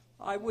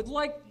I would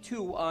like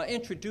to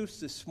introduce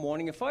this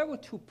morning, if I were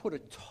to put a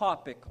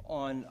topic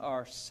on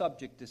our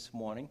subject this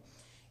morning,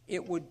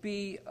 it would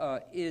be,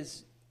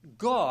 is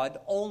God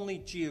only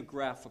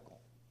geographical?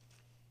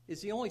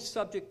 Is he only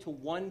subject to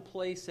one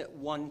place at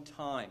one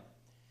time?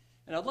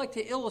 And I'd like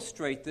to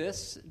illustrate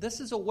this.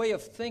 This is a way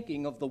of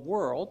thinking of the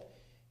world,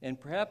 and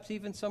perhaps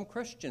even some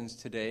Christians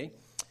today,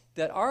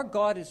 that our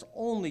God is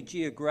only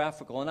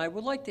geographical. And I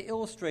would like to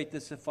illustrate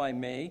this, if I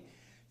may,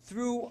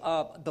 through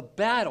the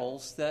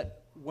battles that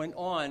went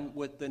on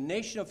with the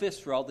nation of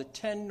Israel, the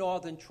 10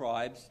 northern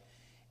tribes,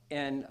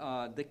 and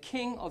the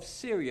king of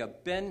Syria,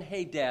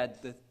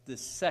 Ben-Hadad the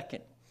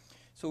second.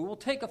 So we'll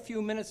take a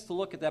few minutes to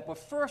look at that. But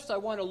first I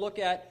want to look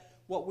at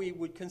what we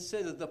would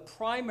consider the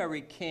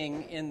primary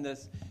king in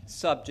this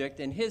subject,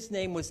 and his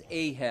name was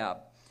Ahab.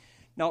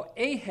 Now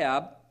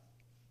Ahab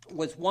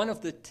was one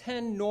of the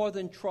 10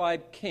 northern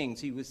tribe kings.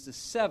 He was the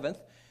seventh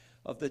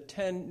of the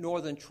 10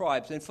 northern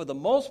tribes. And for the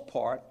most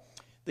part,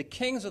 the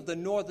kings of the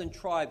northern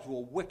tribes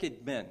were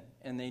wicked men,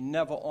 and they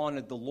never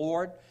honored the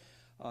Lord.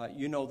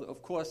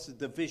 Of course, the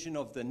division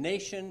of the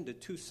nation, the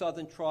two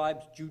southern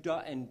tribes,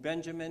 Judah and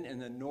Benjamin, in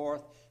the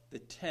north, the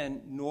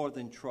 10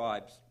 northern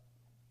tribes.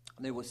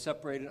 They were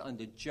separated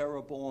under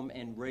Jeroboam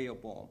and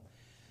Rehoboam.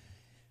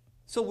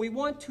 So we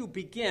want to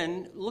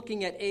begin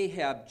looking at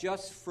Ahab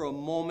just for a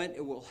moment.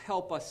 It will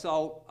help us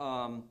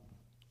out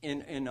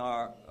in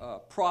our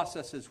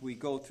process as we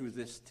go through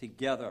this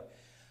together.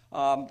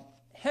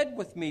 Head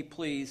with me,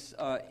 please,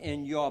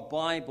 in your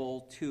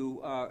Bible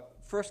to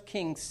 1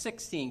 Kings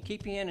 16.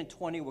 Keep your hand in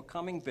 20. We're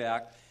coming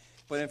back.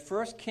 But in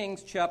 1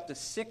 Kings chapter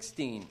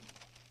 16,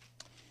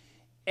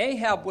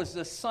 Ahab was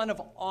the son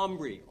of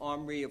Omri.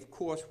 Omri, of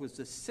course, was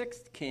the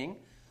sixth king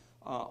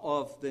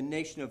of the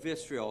nation of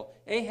Israel.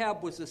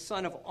 Ahab was the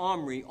son of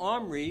Omri.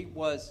 Omri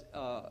was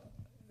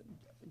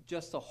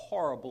just a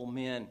horrible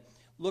man.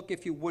 Look,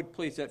 if you would,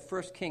 please, at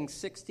 1 Kings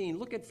 16.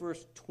 Look at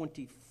verse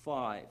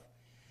 25.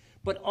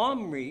 But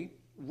Omri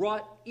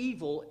wrought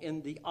evil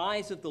in the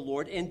eyes of the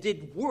Lord and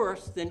did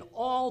worse than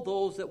all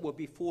those that were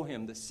before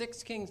him. The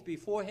six kings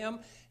before him,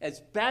 as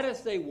bad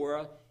as they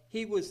were,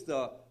 he was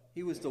the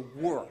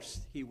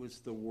worst. He was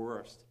the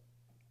worst.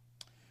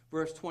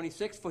 Verse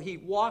 26, for he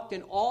walked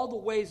in all the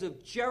ways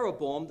of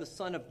Jeroboam, the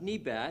son of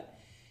Nebat,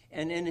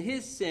 and in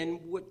his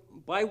sin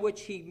by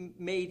which he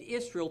made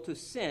Israel to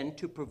sin,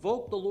 to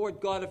provoke the Lord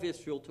God of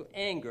Israel to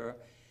anger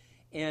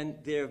and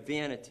their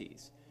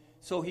vanities.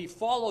 So he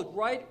followed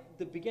right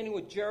the beginning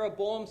with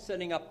Jeroboam,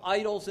 setting up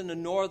idols in the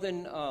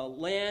northern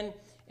land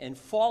and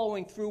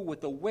following through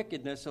with the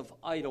wickedness of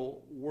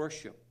idol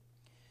worship.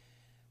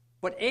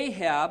 But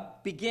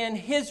Ahab began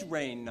his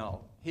reign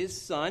now.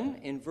 His son,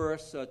 in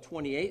verse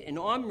 28, and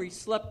Omri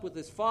slept with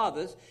his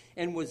fathers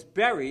and was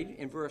buried,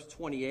 in verse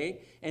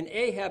 28, and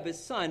Ahab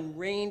his son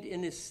reigned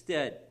in his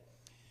stead.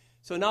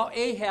 So now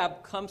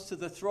Ahab comes to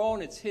the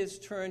throne. It's his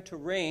turn to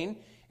reign.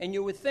 And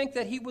you would think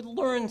that he would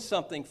learn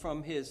something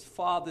from his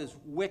father's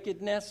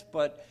wickedness,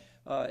 but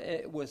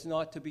it was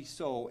not to be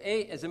so.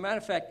 As a matter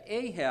of fact,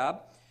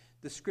 Ahab,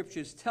 the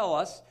scriptures tell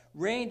us,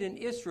 reigned in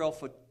Israel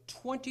for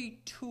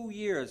 22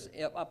 years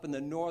up in the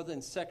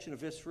northern section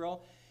of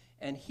Israel,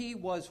 and he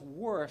was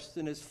worse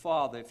than his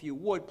father. If you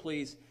would,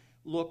 please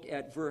look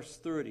at verse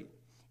 30.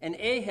 And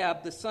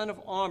Ahab, the son of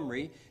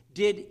Omri,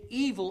 did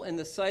evil in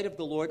the sight of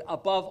the Lord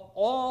above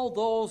all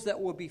those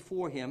that were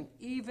before him,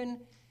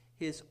 even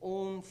his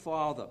own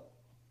father.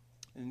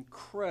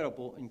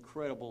 Incredible,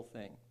 incredible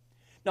thing.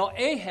 Now,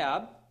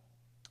 Ahab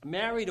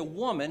married a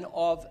woman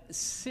of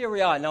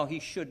Syria. Now, he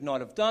should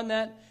not have done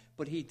that,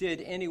 but he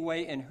did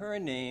anyway, and her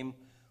name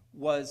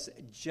was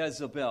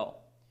Jezebel.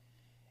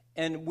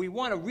 And we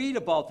want to read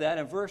about that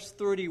in verse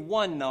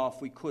 31 now,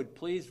 if we could,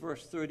 please.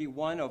 Verse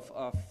 31 of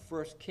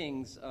 1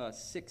 Kings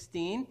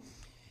 16.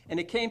 And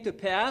it came to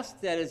pass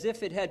that as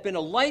if it had been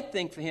a light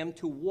thing for him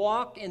to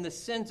walk in the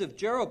sins of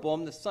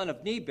Jeroboam, the son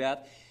of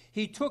Nebat,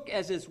 he took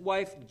as his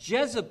wife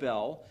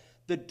Jezebel,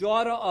 the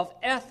daughter of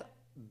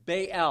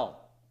Ethbaal,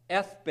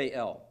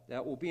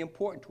 that will be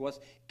important to us,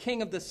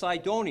 king of the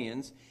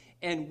Sidonians,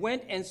 and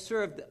went and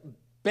served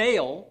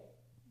Baal,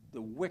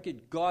 the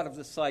wicked god of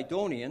the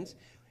Sidonians.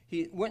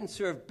 He went and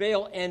served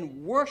Baal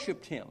and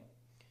worshipped him.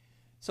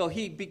 So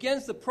he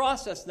begins the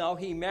process now.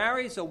 He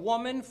marries a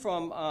woman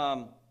from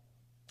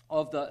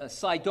of the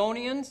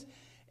Sidonians,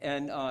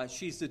 and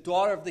she's the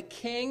daughter of the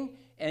king,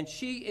 and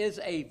she is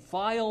a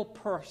vile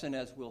person,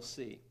 as we'll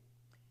see.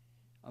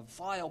 A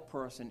vile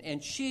person.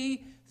 And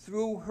she,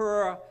 through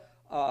her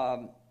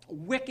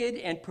wicked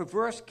and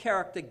perverse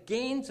character,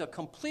 gains a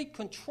complete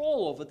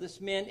control over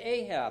this man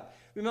Ahab.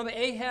 Remember,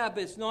 Ahab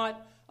is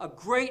not a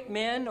great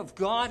man of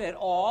God at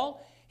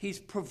all. He's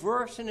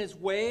perverse in his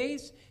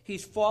ways.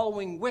 He's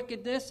following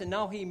wickedness, and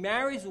now he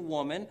marries a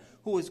woman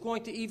who is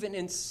going to even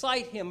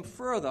incite him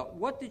further.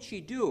 What did she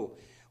do?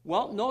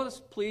 Well,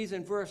 notice, please,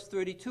 in verse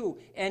 32,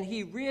 and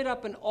he reared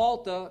up an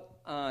altar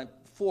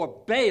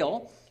for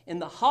Baal in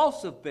the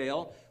house of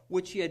Baal,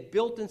 which he had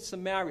built in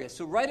Samaria.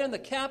 So right in the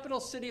capital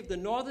city of the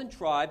northern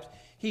tribes,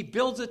 he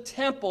builds a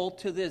temple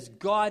to this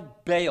god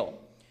Baal.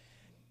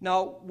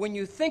 Now, when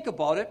you think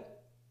about it,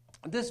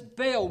 this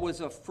Baal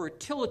was a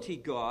fertility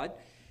god,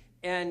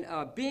 and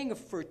being a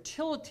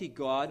fertility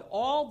god,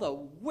 all the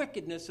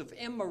wickedness of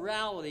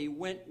immorality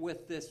went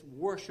with this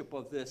worship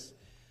of this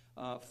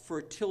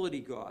fertility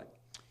god.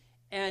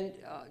 And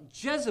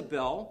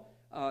Jezebel,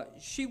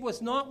 she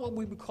was not what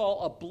we would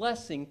call a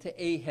blessing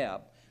to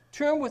Ahab.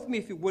 Turn with me,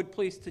 if you would,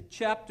 please, to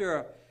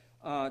chapter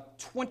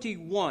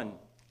 21.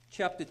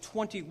 Chapter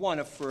 21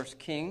 of 1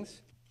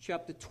 Kings.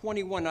 Chapter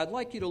 21. I'd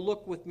like you to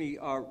look with me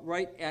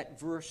right at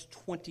verse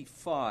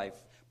 25.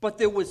 But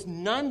there was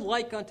none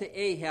like unto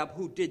Ahab,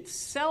 who did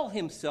sell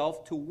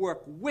himself to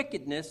work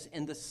wickedness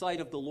in the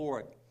sight of the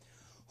Lord,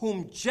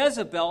 whom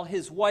Jezebel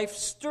his wife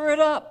stirred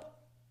up.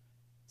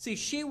 See,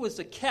 she was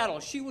a kettle.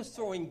 She was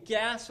throwing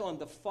gas on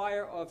the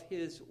fire of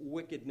his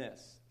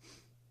wickedness.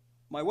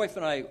 My wife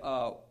and I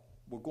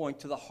were going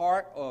to the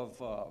heart of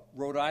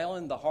Rhode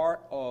Island, the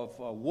heart of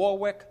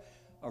Warwick,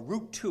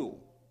 Route 2.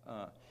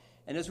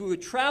 And as we were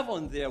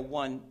traveling there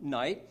one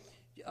night,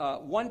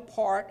 one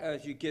part,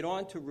 as you get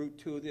onto Route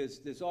 2,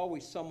 there's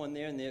always someone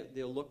there, and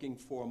they're looking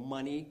for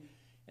money.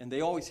 And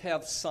they always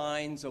have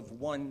signs of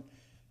one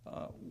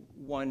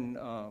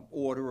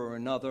order or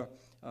another,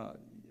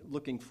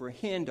 looking for a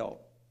handout.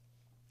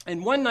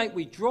 And one night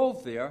we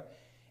drove there,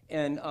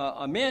 and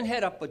a man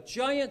had up a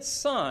giant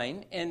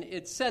sign, and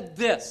it said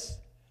this: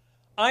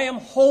 "I am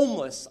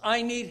homeless,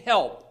 I need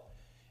help."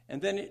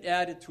 And then it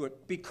added to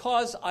it,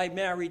 "because I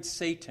married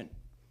Satan."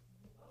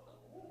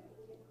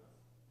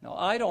 Now,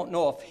 I don't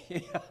know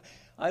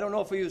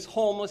if he was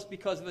homeless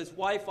because of his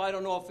wife. I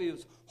don't know if he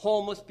was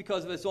homeless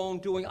because of his own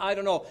doing. I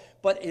don't know.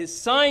 But his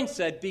sign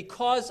said,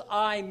 "because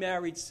I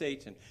married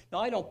Satan." Now,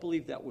 I don't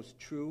believe that was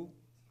true,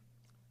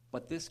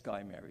 but this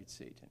guy married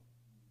Satan.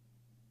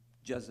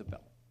 Jezebel.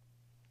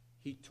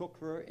 He took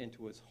her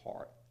into his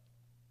heart,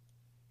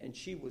 and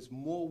she was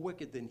more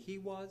wicked than he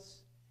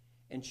was,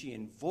 and she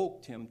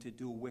invoked him to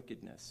do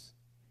wickedness.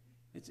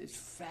 It's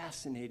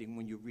fascinating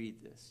when you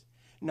read this.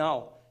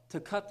 Now,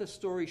 to cut the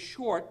story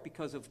short,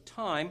 because of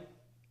time,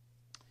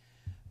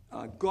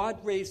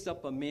 God raised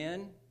up a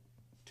man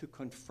to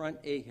confront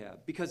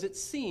Ahab, because it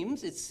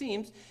seems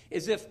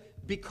as if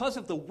because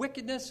of the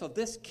wickedness of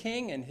this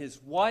king and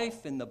his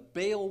wife and the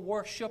Baal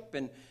worship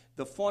and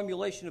the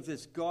formulation of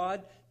this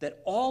god,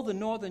 that all the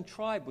northern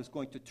tribe was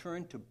going to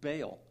turn to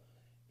Baal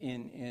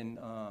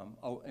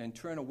and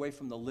turn away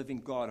from the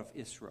living God of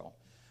Israel.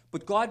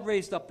 But God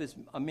raised up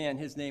a man.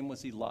 His name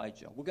was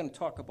Elijah. We're going to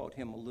talk about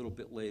him a little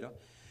bit later.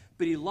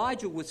 But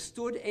Elijah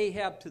withstood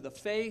Ahab to the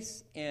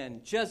face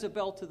and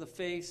Jezebel to the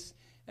face.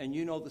 And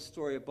you know the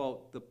story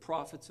about the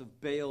prophets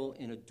of Baal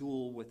in a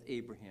duel with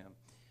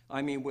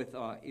with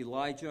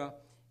Elijah,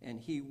 and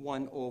he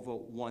won over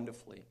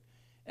wonderfully.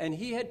 And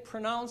he had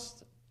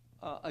pronounced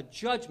a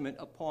judgment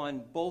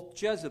upon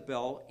both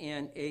Jezebel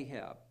and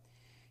Ahab.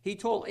 He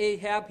told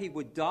Ahab he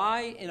would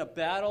die in a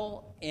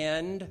battle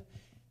and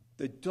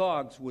the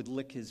dogs would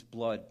lick his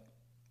blood.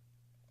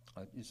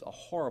 It's a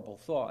horrible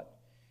thought.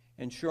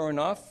 And sure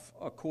enough,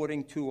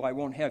 according to, I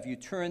won't have you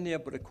turn there,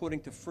 but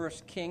according to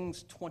 1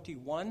 Kings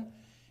 21,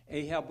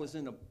 Ahab was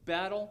in a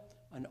battle.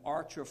 An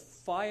archer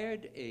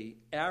fired an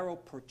arrow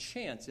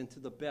perchance into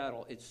the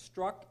battle. It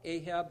struck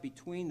Ahab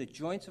between the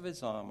joints of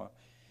his armor,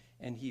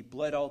 and he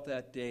bled out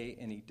that day,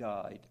 and he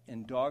died.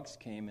 And dogs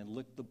came and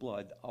licked the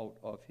blood out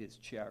of his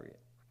chariot.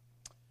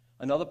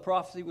 Another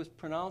prophecy was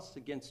pronounced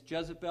against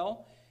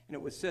Jezebel, and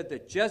it was said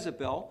that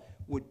Jezebel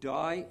would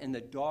die and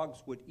the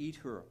dogs would eat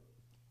her.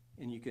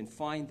 And you can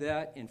find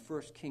that in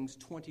 1 Kings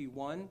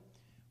 21,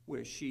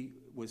 where she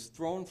was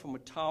thrown from a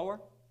tower.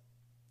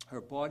 Her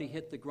body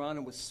hit the ground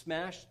and was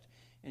smashed,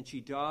 and she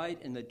died,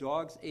 and the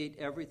dogs ate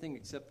everything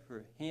except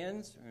her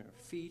hands, her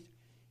feet,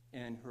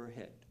 and her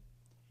head.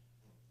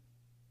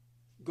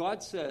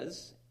 God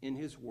says in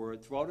his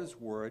word, throughout his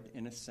word,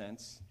 in a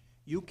sense,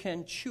 you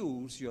can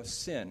choose your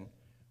sin,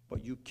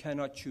 but you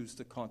cannot choose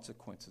the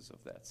consequences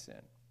of that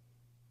sin.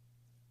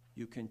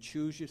 You can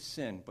choose your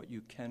sin, but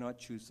you cannot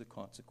choose the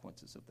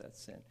consequences of that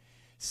sin.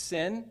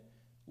 Sin,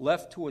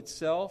 left to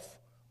itself,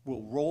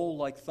 will roll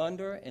like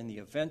thunder, and the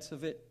events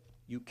of it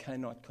you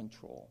cannot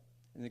control.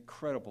 An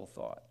incredible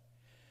thought.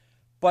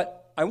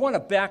 But I want to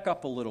back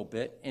up a little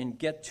bit and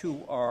get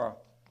to our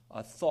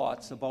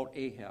thoughts about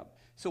Ahab.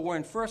 So we're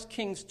in 1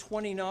 Kings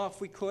 20 now, if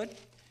we could.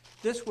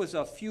 This was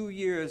a few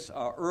years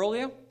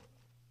earlier,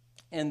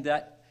 and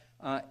that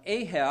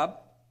Ahab,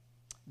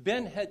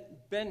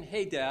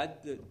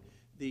 Ben-Hadad,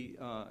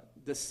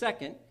 the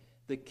second,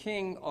 the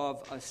king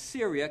of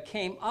Assyria,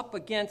 came up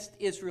against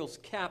Israel's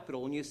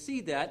capital. And you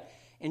see that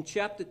in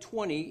chapter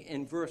 20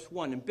 in verse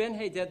 1. And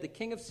Ben-Hadad, the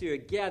king of Syria,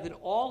 gathered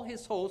all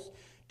his hosts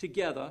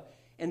together,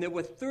 and there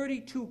were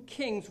 32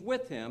 kings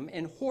with him,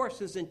 and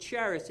horses and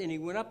chariots, and he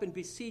went up and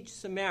besieged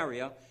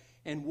Samaria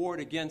and warred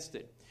against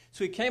it.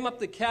 So he came up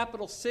the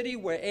capital city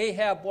where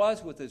Ahab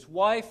was with his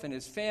wife and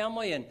his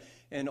family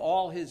and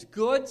all his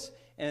goods,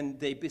 and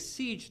they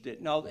besieged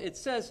it. Now, it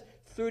says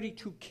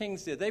 32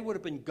 kings there. They would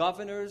have been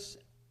governors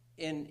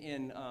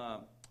in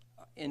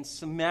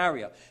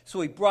Samaria.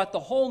 So he brought the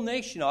whole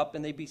nation up,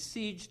 and they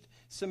besieged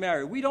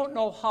Samaria. We don't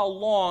know how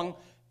long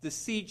the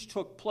siege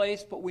took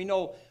place, but we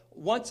know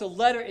once a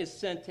letter is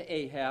sent to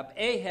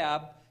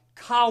Ahab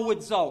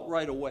cowards out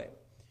right away.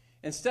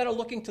 Instead of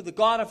looking to the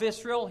God of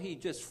Israel, he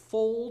just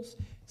folds.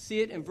 See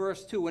it in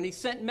verse 2. And he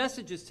sent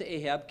messages to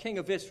Ahab, king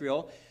of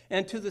Israel,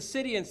 and to the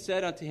city, and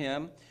said unto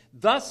him,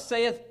 Thus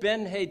saith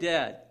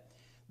Ben-Hadad,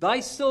 Thy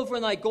silver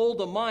and thy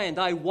gold are mine,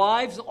 thy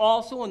wives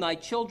also and thy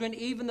children,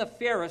 even the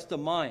fairest, are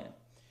mine.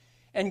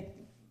 And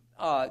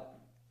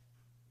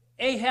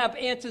Ahab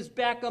answers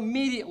back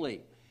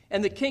immediately.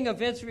 And the king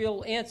of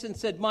Israel answered and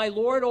said, My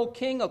lord, O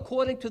king,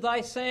 according to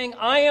thy saying,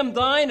 I am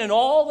thine and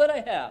all that I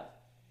have.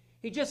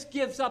 He just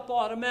gives up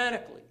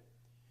automatically.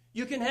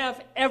 You can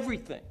have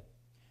everything.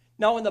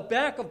 Now, in the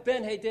back of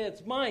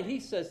Ben-Hadad's mind,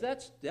 he says,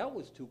 that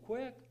was too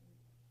quick.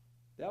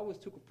 That was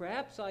too quick.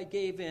 Perhaps I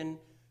gave in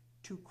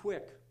too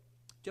quick.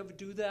 Did you ever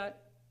do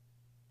that?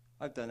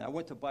 I've done that. I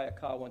went to buy a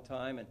car one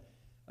time, and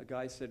a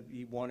guy said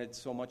he wanted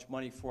so much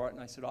money for it,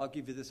 and I said, I'll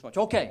give you this much.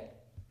 Okay.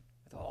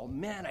 I thought, oh,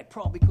 man, I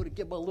probably could have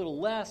given a little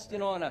less,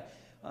 and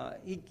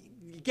he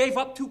gave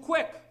up too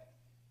quick.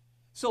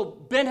 So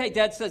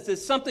Ben-Hadad says,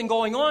 there's something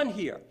going on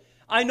here.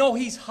 I know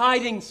he's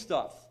hiding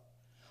stuff.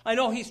 I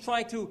know he's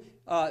trying to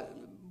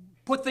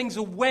put things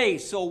away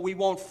so we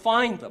won't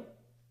find them.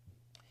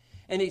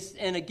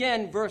 And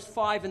again, verse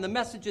 5, and the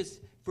messages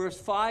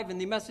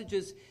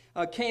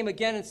came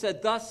again and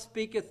said, Thus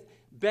speaketh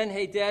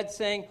Ben-Hadad,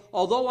 saying,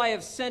 Although I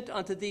have sent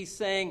unto thee,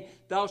 saying,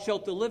 Thou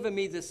shalt deliver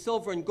me the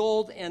silver and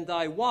gold and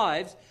thy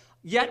wives,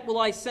 yet will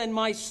I send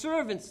my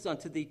servants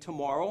unto thee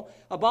tomorrow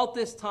about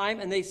this time,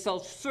 and they shall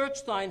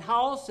search thine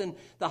house and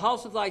the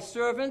house of thy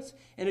servants,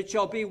 and it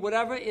shall be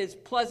whatever is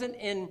pleasant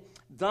in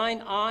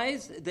thine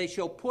eyes, they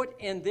shall put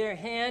in their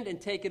hand and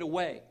take it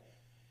away.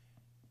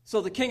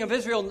 So the king of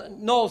Israel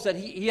knows that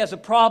he has a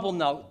problem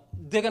now.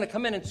 They're going to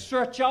come in and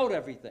search out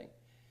everything.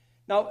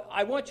 Now,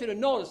 I want you to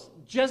notice,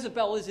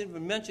 Jezebel isn't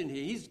even mentioned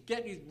here. He's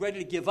getting ready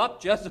to give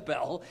up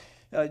Jezebel.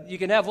 You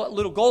can have what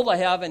little gold I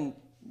have and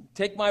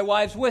take my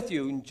wives with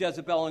you, and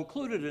Jezebel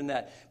included in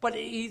that. But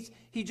he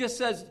just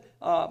says,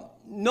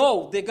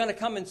 no, they're going to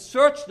come and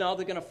search now.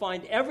 They're going to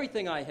find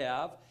everything I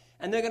have,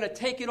 and they're going to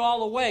take it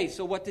all away.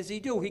 So what does he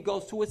do? He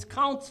goes to his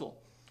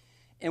council.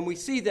 And we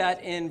see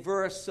that in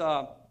verse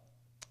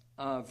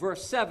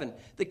 7.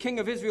 The king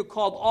of Israel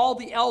called all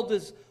the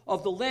elders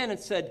of the land and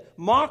said,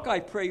 Mark, I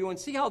pray you, and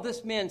see how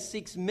this man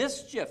seeks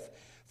mischief.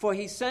 For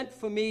he sent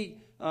for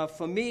me,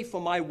 for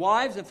my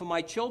wives, and for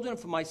my children, and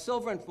for my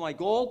silver, and for my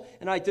gold,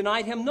 and I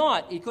denied him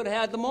not. He could have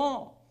had them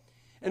all.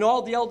 And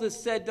all the elders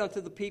said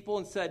unto the people,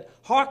 and said,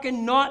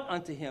 Hearken not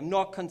unto him,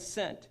 nor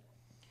consent.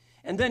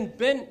 And then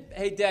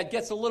Ben-Hadad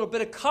gets a little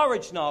bit of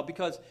courage now,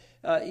 because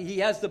he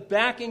has the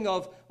backing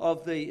of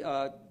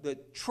the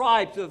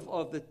tribes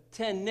of the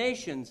 10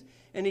 nations.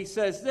 And he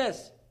says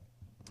this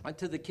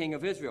unto the king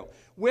of Israel.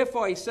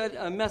 Wherefore he sent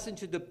a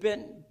messenger to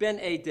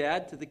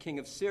Ben-Hadad, to the king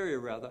of Syria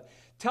rather,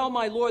 Tell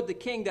my lord the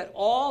king that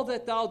all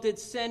that thou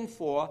didst send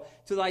for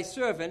to thy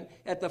servant,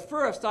 at the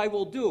first I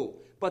will do.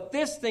 But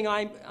this thing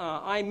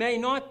I may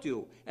not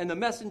do. And the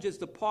messengers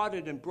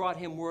departed and brought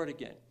him word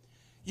again.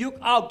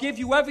 I'll give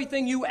you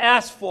everything you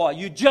ask for.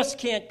 You just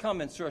can't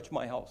come and search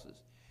my houses.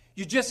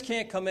 You just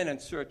can't come in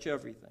and search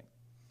everything.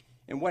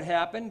 And what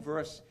happened?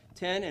 Verse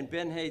 10, And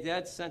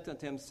Ben-Hadad sent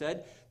unto him,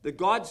 said, The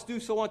gods do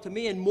so unto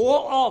me, and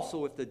more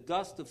also, if the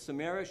dust of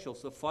Samaria shall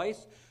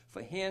suffice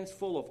for hands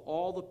full of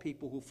all the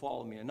people who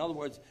follow me. In other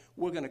words,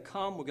 we're going to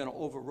come, we're going to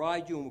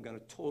override you, and we're going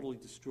to totally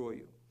destroy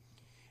you.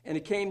 And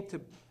it came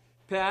to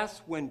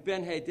pass, when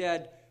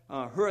Ben-Hadad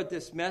heard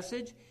this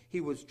message, he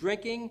was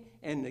drinking,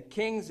 and the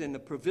kings and the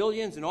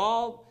pavilions and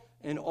all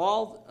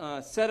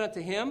said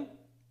unto him,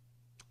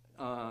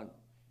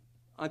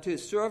 unto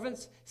his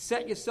servants,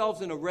 Set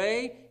yourselves in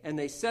array, and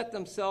they set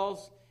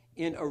themselves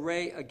in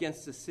array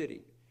against the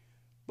city.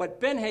 But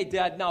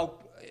Ben-Hadad now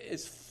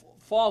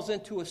falls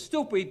into a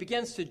stupor. He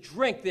begins to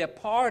drink. They're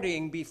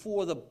partying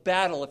before the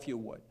battle, if you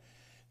would.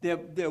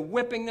 They're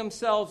whipping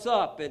themselves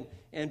up,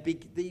 and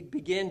they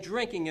began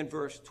drinking in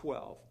verse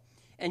 12.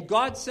 And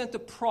God sent a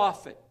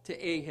prophet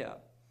to Ahab.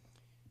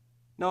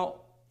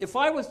 Now, if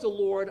I was the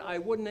Lord, I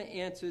wouldn't have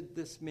answered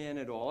this man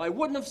at all. I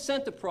wouldn't have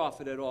sent the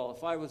prophet at all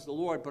if I was the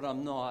Lord, but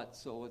I'm not,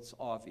 so it's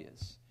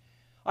obvious.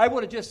 I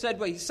would have just said,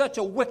 well, he's such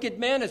a wicked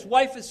man. His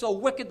wife is so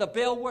wicked. The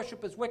Baal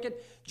worship is wicked.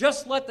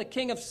 Just let the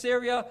king of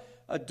Syria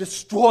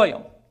destroy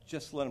him.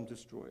 Just let him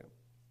destroy him.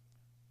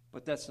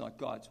 But that's not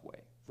God's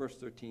way. Verse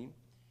 13.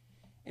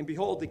 And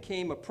behold, there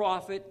came a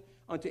prophet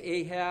unto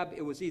Ahab.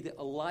 It was either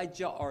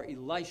Elijah or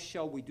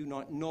Elisha. We do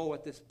not know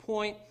at this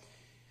point.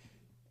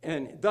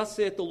 And thus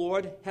saith the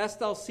Lord, Hast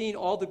thou seen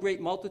all the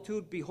great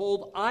multitude?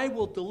 Behold, I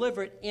will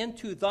deliver it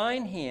into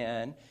thine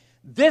hand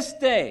this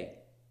day,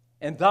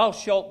 and thou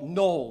shalt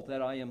know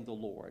that I am the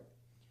Lord.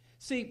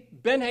 See,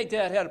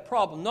 Ben-Hadad had a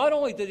problem. Not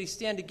only did he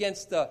stand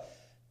against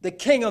the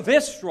king of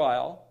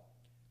Israel,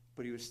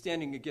 but he was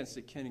standing against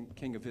the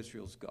king of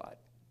Israel's God.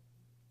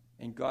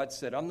 And God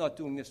said, I'm not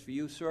doing this for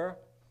you, sir.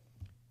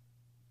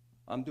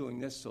 I'm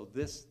doing this so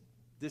this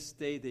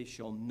day they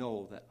shall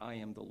know that I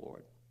am the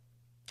Lord.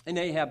 And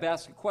Ahab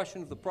asked a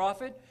question of the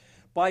prophet,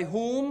 by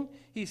whom,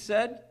 he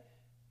said,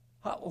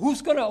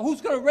 who's going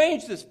to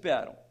arrange this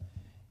battle?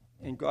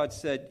 And God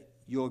said,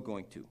 you're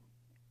going to,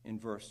 in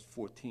verse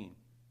 14.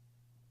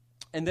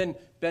 And then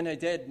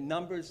Ben-Hadad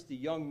numbers the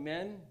young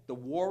men, the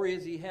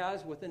warriors he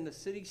has within the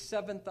city,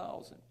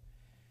 7,000.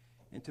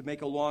 And to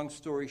make a long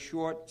story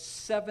short,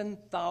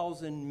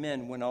 7,000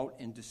 men went out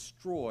and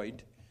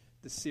destroyed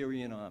the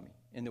Syrian army.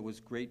 And there was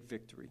great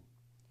victory.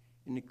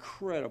 An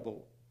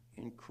incredible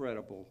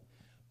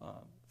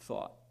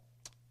thought.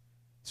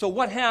 So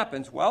what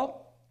happens?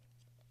 Well,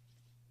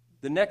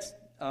 the next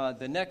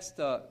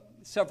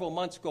several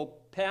months go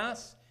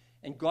past,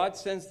 and God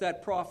sends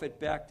that prophet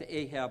back to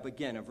Ahab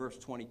again in verse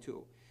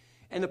 22.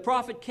 And the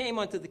prophet came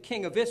unto the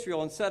king of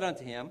Israel and said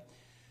unto him,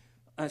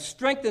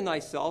 strengthen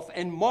thyself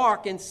and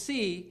mark and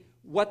see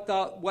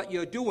what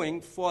you're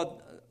doing,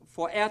 for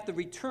at the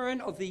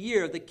return of the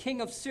year the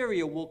king of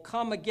Syria will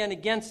come again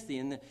against thee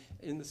in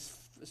the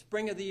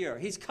spring of the year.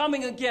 He's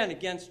coming again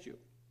against you.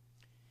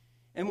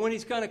 And when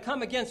he's going to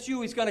come against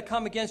you, he's going to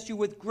come against you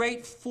with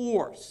great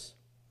force.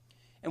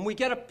 And we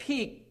get a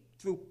peek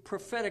through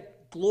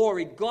prophetic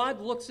glory.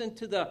 God looks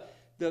into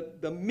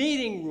the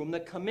meeting room, the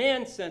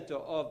command center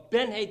of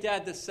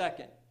Ben-Hadad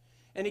II.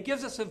 And he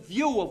gives us a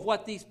view of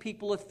what these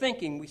people are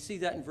thinking. We see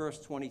that in verse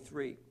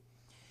 23.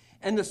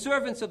 And the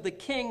servants of the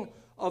king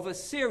of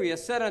Assyria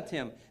said unto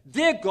him,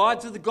 their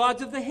gods are the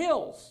gods of the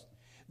hills.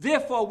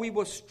 Therefore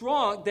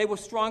they were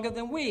stronger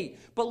than we.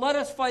 But let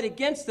us fight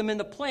against them in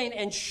the plain,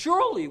 and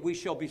surely we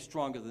shall be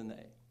stronger than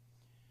they.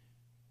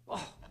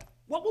 Oh,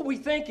 what were we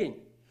thinking?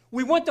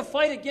 We went to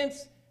fight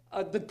against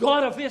the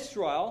God of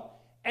Israel,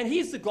 and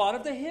he's the God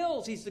of the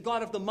hills. He's the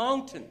God of the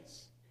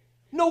mountains.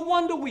 No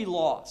wonder we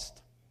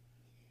lost.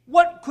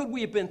 What could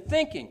we have been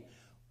thinking?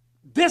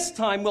 This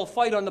time we'll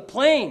fight on the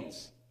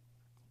plains,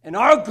 and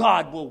our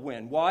God will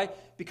win. Why?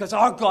 Because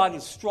our God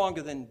is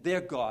stronger than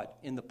their God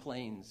in the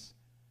plains,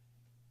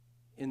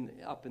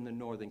 up in the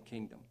northern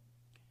kingdom.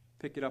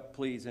 Pick it up,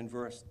 please, in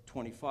verse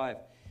 25.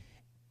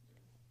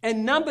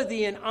 And number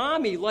thee an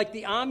army like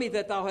the army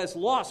that thou hast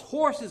lost,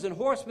 horses and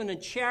horsemen and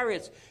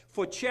chariots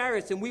for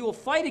chariots, and we will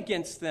fight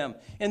against them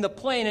in the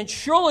plain, and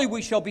surely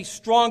we shall be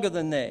stronger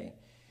than they.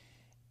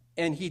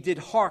 And he did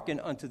hearken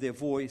unto their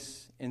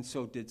voice, and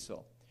so did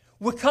so.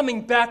 We're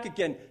coming back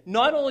again.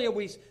 Not only are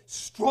we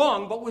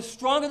strong, but we're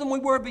stronger than we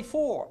were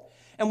before.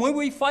 And when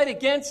we fight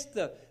against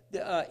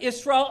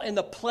Israel in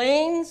the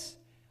plains,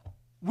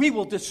 we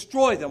will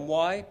destroy them.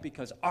 Why?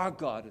 Because our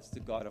God is the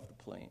God of the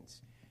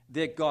plains.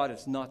 Their God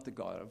is not the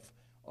God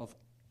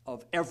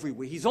of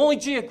everywhere. He's only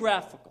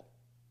geographical.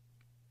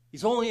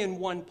 He's only in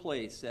one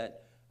place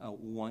at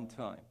one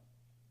time.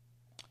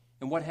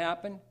 And what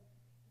happened?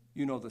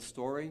 You know the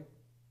story.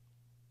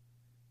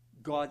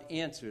 God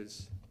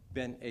answers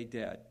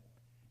Ben-Hadad.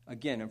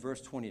 Again, in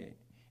verse 28.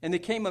 And there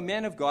came a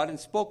man of God and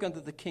spoke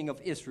unto the king of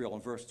Israel,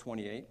 in verse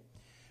 28.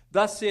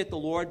 Thus saith the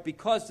Lord,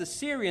 because the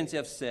Syrians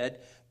have said,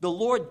 the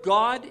Lord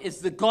God is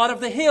the God of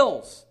the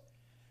hills,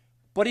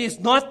 but he is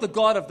not the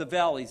God of the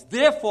valleys.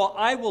 Therefore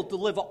I will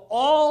deliver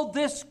all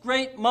this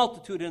great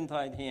multitude in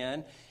thine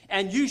hand,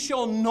 and you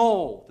shall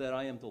know that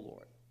I am the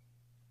Lord.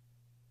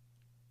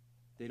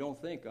 They don't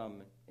think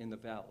I'm in the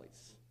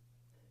valleys.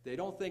 They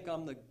don't think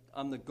I'm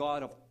the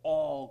God of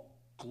all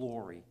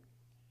glory.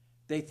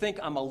 They think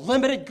I'm a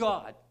limited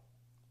God.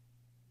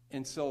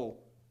 And so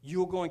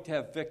you're going to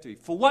have victory.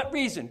 For what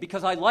reason?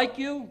 Because I like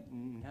you?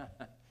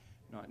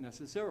 Not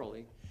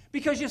necessarily.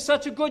 Because you're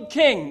such a good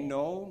king?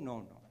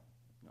 No.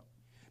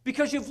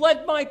 Because you've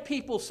led my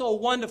people so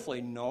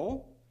wonderfully?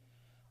 No.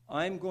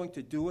 I'm going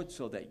to do it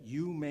so that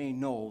you may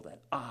know that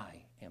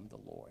I am the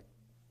Lord.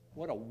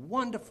 What a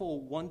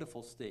wonderful,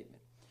 wonderful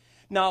statement.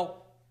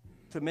 Now,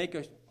 to make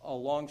a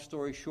long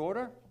story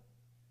shorter,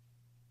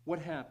 what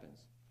happens?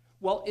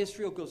 Well,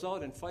 Israel goes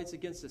out and fights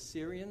against the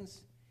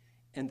Syrians,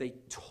 and they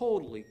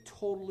totally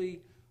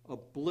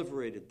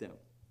obliterated them.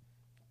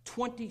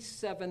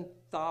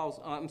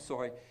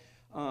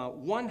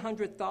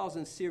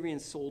 100,000 Syrian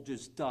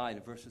soldiers died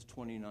in verses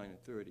 29 and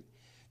 30.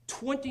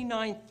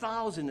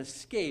 29,000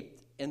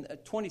 escaped, and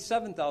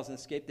 27,000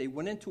 escaped. They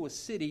went into a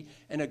city,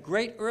 and a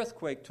great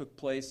earthquake took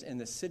place,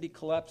 and the city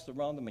collapsed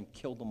around them and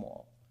killed them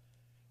all.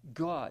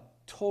 God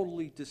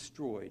totally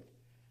destroyed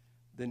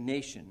the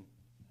nation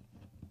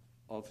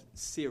of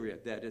Syria,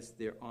 that is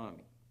their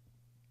army.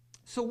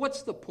 So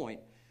what's the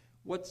point?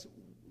 What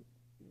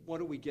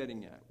are we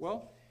getting at?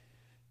 Well,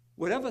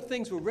 whatever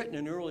things were written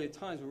in earlier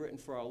times were written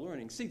for our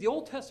learning. See, the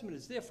Old Testament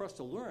is there for us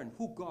to learn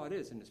who God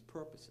is and his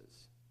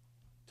purposes,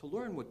 to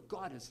learn what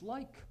God is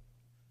like,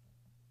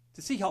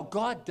 to see how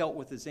God dealt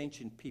with his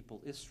ancient people,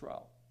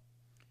 Israel.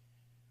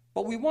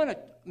 But we want to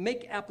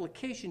make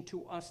application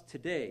to us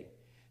today.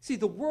 See,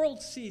 the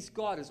world sees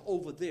God as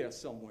over there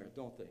somewhere,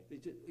 don't they?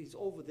 He's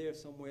over there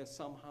somewhere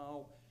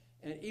somehow.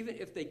 And even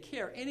if they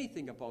care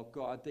anything about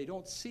God, they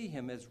don't see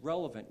him as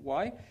relevant.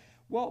 Why?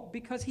 Well,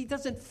 because he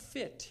doesn't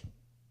fit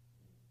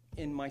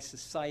in my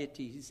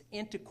society. He's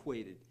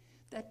antiquated.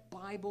 That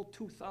Bible,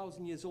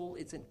 2,000 years old,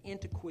 it's an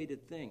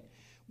antiquated thing.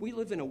 We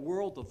live in a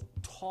world of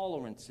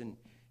tolerance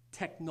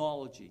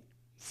technology,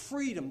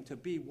 freedom to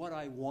be what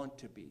I want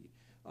to be,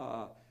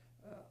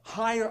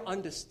 higher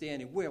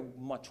understanding. We're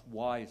much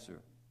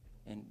wiser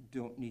and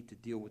don't need to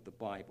deal with the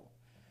Bible.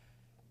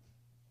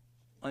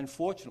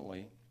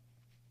 Unfortunately,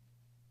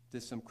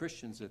 there's some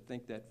Christians that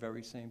think that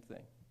very same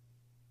thing.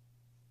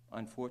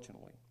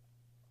 Unfortunately.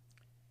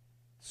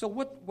 So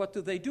what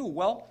do they do?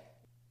 Well,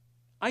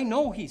 I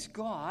know he's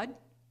God.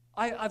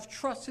 I've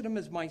trusted him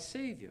as my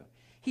Savior.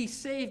 He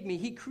saved me.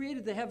 He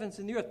created the heavens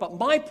and the earth. But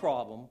my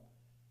problem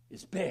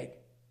is big.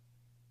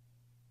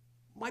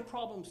 My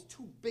problem's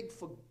too big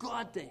for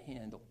God to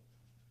handle.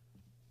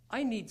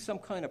 I need some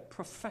kind of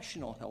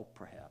professional help,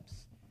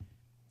 perhaps.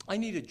 I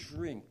need a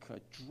drink,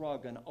 a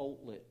drug, an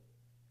outlet.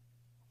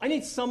 I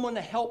need someone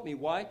to help me.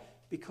 Why?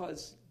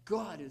 Because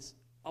God is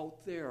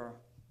out there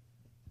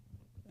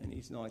and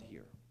he's not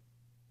here.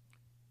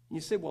 And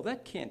you say, well,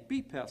 that can't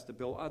be, Pastor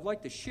Bill. I'd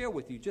like to share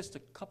with you just a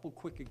couple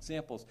quick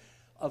examples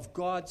of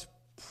God's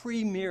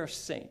premier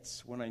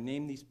saints. When I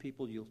name these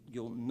people,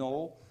 you'll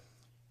know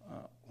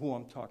who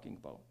I'm talking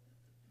about.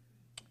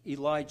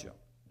 Elijah.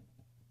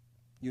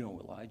 You know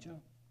Elijah.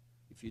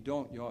 If you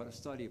don't, you ought to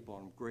study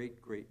about him.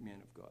 Great, great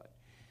man of God.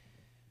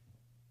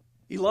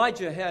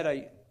 Elijah had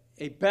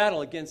a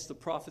battle against the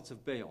prophets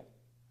of Baal.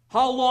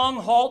 How long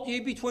halt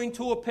ye between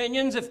two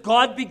opinions? If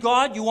God be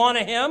God, you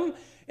honor him.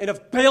 And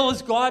if Baal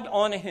is God,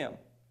 honor him.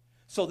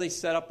 So they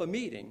set up a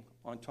meeting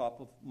on top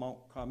of Mount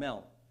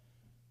Carmel.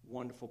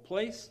 Wonderful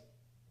place.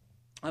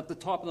 At the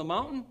top of the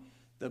mountain,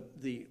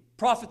 the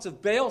prophets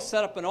of Baal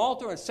set up an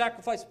altar and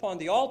sacrifice upon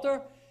the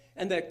altar.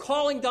 And they're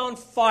calling down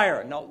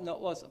fire. Now,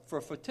 for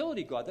a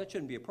fertility god, that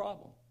shouldn't be a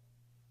problem.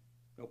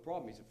 No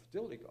problem. He's a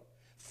fertility god.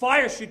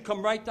 Fire should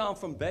come right down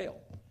from Baal.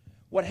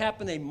 What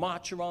happened? They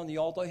march around the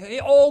altar.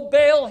 Hey, oh,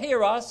 Baal,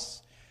 hear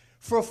us.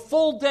 For a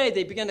full day,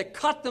 they began to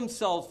cut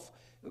themselves,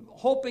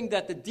 hoping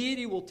that the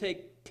deity will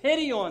take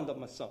pity on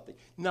them or something.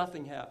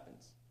 Nothing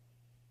happens.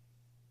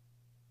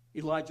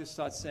 Elijah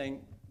starts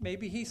saying,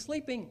 maybe he's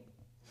sleeping.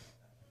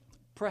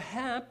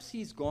 Perhaps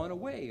he's gone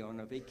away on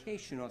a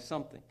vacation or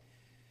something.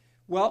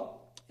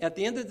 Well, at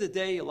the end of the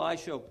day,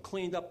 Elisha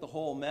cleaned up the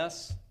whole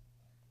mess,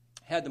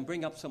 had them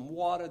bring up some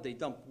water. They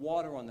dumped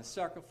water on the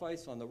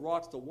sacrifice, on the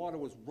rocks. The water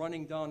was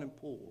running down in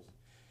pools.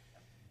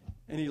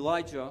 And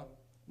Elijah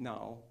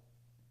now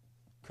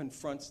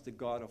confronts the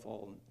God of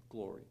all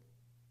glory.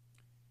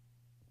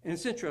 And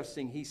it's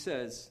interesting, he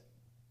says,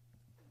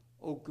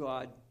 oh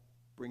God,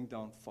 bring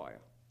down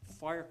fire.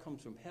 Fire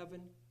comes from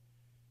heaven,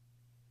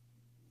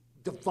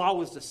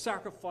 devours the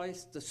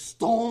sacrifice, the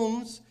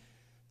stones,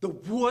 the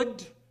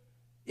wood,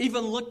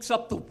 even licks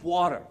up the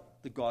water,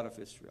 the God of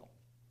Israel.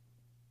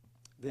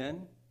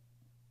 Then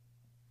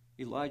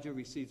Elijah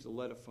receives a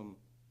letter from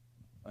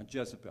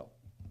Jezebel.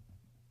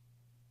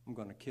 I'm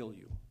going to kill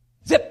you.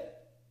 Zip!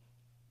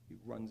 He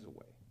runs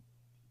away.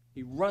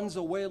 He runs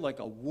away like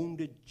a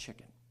wounded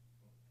chicken.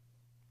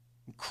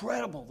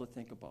 Incredible to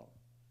think about.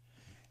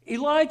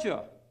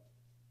 Elijah,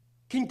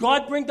 can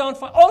God bring down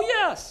fire? Oh,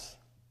 yes.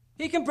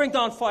 He can bring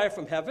down fire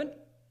from heaven.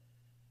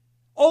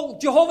 Oh,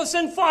 Jehovah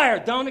send fire.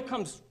 Down it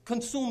comes,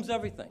 consumes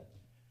everything.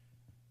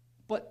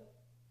 But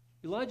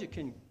Elijah,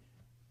 can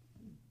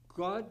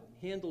God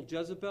handle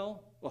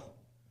Jezebel? Well,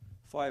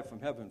 fire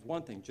from heaven is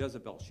one thing.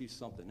 Jezebel, she's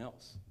something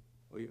else.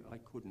 Oh, I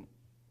couldn't.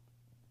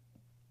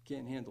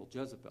 Can't handle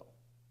Jezebel.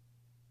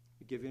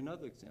 I'll give you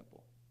another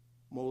example.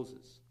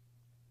 Moses.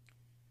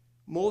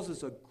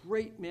 Moses, a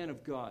great man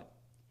of God,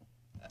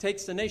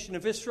 takes the nation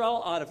of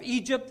Israel out of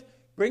Egypt,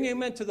 bringing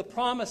them into the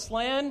promised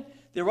land.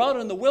 They're out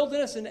in the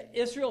wilderness, and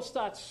Israel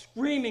starts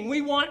screaming,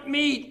 we want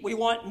meat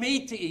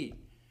to eat.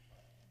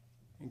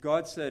 And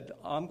God said,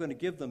 I'm going to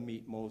give them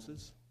meat,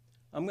 Moses.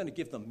 I'm going to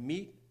give them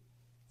meat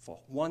for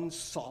 1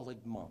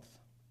 solid month.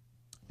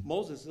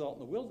 Moses is out in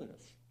the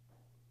wilderness.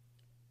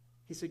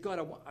 He said, God,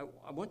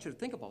 I want you to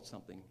think about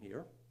something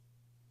here.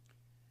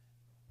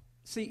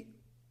 See,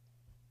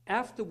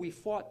 after we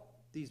fought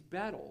these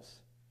battles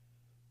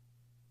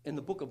in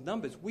the book of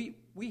Numbers, we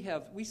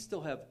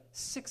still have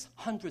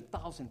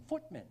 600,000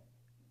 footmen.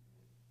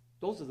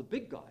 Those are the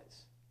big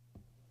guys.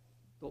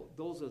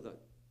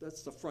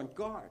 That's the front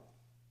guard.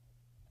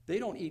 They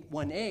don't eat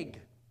 1 egg.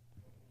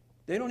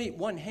 They don't eat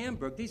 1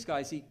 hamburger. These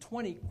guys eat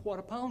 20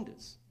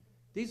 quarter-pounders.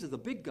 These are the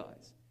big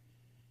guys.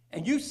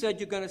 And you said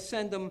you're going to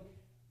send them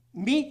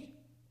meat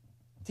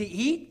to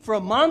eat for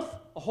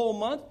a whole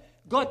month?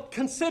 God,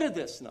 consider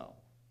this now.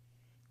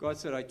 God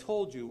said, I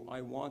told you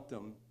I want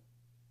them.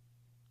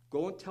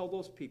 Go and tell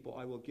those people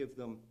I will give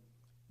them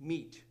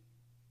meat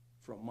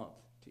for a month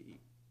to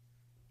eat.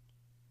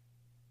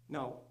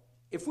 Now,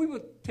 if we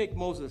would take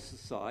Moses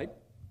aside,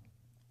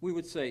 we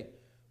would say,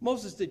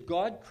 Moses, did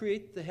God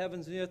create the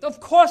heavens and the earth? Of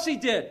course he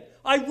did.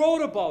 I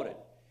wrote about it.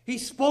 He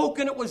spoke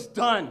and it was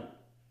done.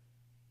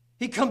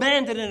 He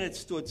commanded and it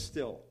stood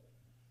still.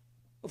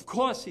 Of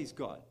course he's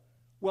God.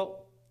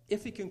 Well,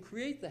 if he can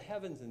create the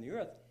heavens and the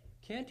earth,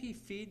 can't he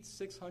feed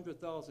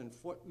 600,000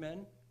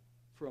 footmen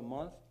for a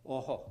month?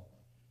 Oh,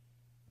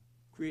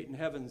 creating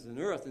heavens and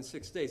earth in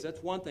 6 days,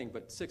 that's one thing,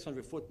 but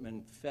 600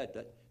 footmen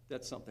fed,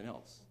 that's something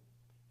else.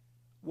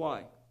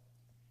 Why?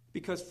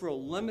 Because for a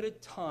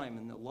limited time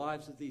in the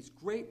lives of these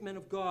great men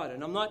of God,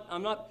 and I'm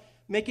not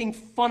making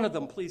fun of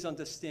them, please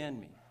understand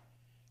me,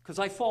 because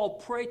I fall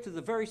prey to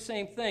the very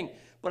same thing,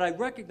 but I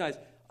recognize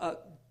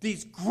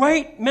these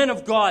great men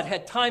of God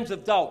had times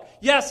of doubt.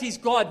 Yes, he's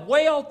God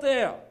way out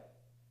there,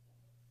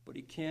 but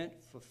he can't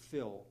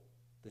fulfill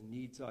the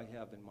needs I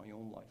have in my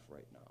own life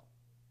right now.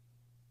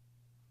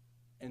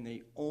 And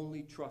they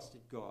only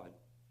trusted God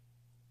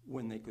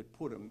when they could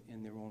put him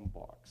in their own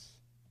box.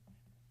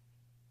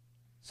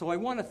 So I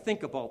want to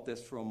think about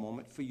this for a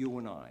moment for you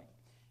and I.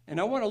 And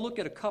I want to look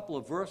at a couple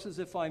of verses,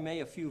 if I may,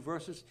 a few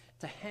verses,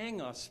 to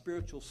hang our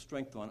spiritual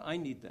strength on. I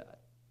need that.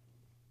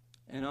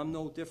 And I'm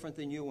no different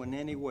than you in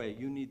any way.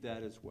 You need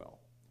that as well.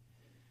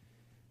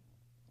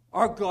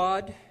 Our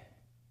God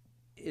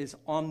is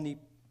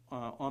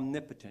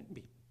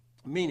omnipotent,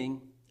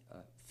 meaning a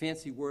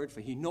fancy word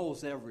for he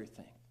knows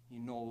everything. He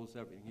knows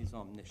everything. He's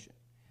omniscient.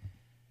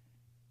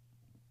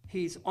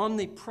 He's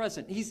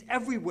omnipresent. He's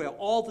everywhere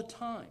all the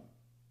time.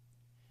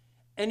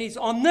 And he's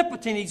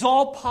omnipotent. He's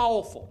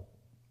all-powerful.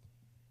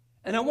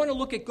 And I want to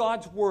look at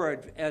God's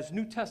word as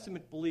New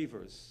Testament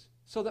believers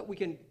so that we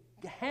can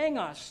hang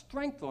our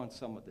strength on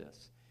some of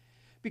this.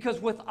 Because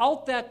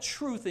without that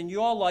truth in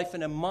your life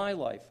and in my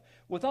life,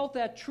 without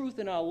that truth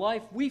in our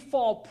life, we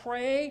fall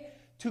prey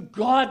to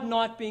God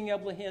not being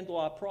able to handle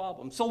our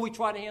problems. So we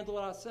try to handle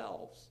it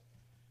ourselves.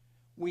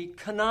 We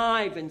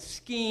connive and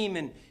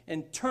scheme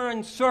and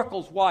turn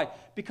circles. Why?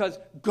 Because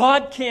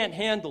God can't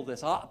handle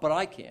this, but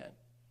I can.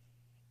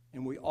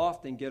 And we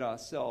often get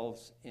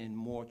ourselves in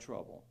more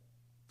trouble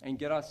and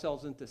get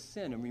ourselves into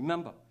sin. And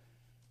remember,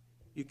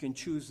 you can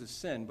choose the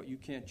sin, but you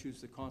can't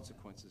choose the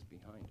consequences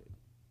behind it.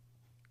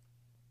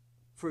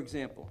 For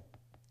example,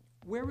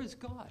 where is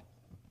God?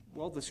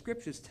 Well, the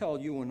scriptures tell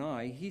you and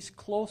I, he's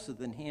closer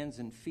than hands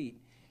and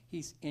feet.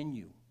 He's in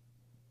you.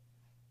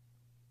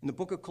 In the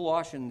book of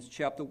Colossians,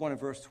 chapter 1 and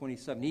verse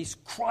 27, he's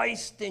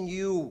Christ in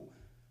you,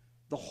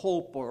 the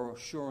hope or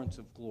assurance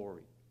of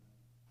glory.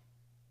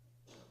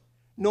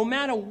 No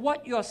matter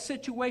what your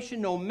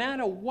situation, no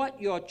matter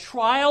what your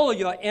trial or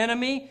your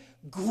enemy,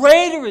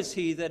 greater is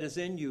he that is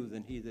in you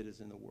than he that is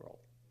in the world.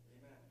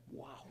 Amen.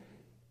 Wow.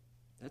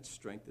 That's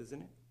strength,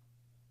 isn't it?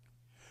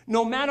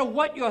 No matter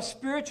what your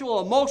spiritual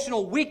or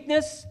emotional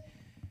weakness,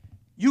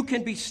 you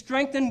can be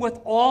strengthened with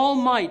all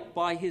might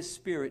by his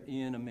Spirit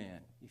in a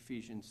man.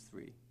 Ephesians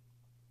 3.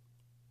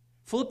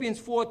 Philippians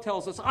 4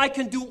 tells us, I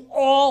can do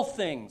all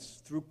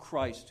things through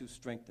Christ who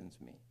strengthens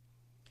me.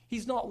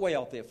 He's not way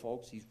out there,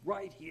 folks. He's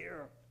right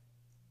here.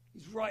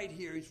 He's right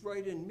here. He's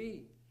right in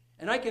me.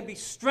 And I can be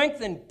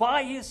strengthened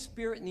by his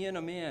Spirit in the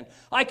inner man.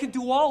 I can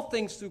do all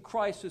things through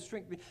Christ who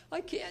strengthens me.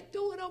 I can't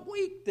do it. I'm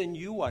weak. Then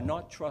you are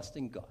not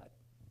trusting God.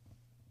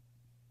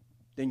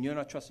 Then you're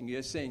not trusting.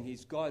 You're saying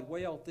he's God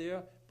way out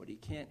there, but he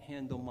can't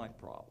handle my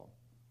problem.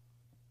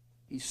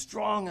 He's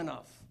strong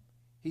enough.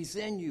 He's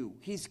in you.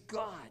 He's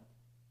God.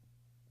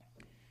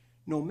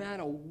 No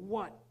matter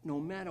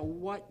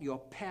what your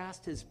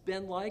past has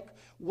been like,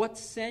 what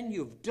sin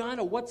you've done,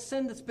 or what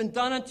sin that's been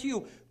done unto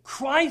you,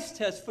 Christ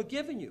has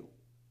forgiven you.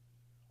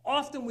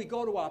 Often we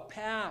go to our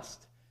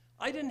past.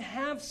 I didn't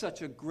have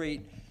such a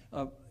great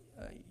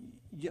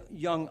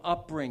young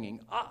upbringing.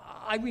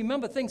 I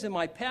remember things in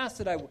my past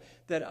that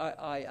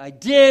I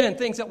did and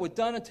things that were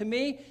done unto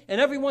me,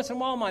 and every once in a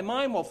while my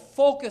mind will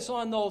focus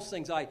on those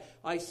things.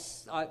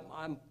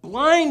 I'm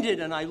blinded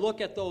and I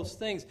look at those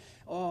things.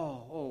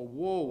 Oh,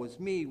 woe is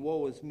me,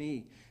 woe is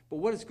me. But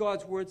what does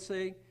God's word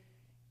say?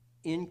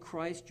 In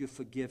Christ you're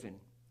forgiven.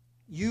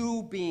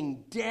 You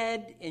being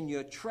dead in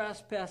your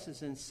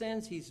trespasses and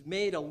sins, he's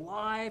made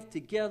alive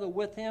together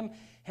with him,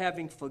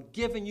 having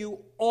forgiven you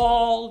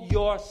all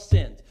your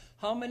sins.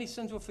 How many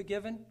sins were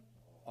forgiven?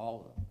 All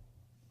of them.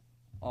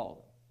 All of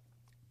them.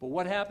 But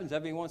what happens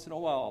every once in a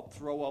while? I'll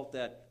throw out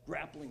that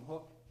grappling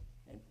hook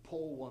and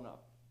pull one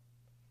up.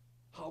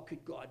 How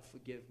could God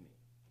forgive me?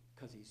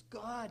 Because he's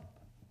God.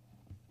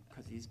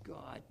 Because he's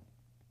God.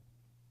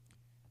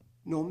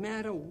 No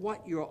matter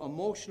what your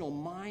emotional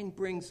mind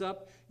brings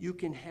up, you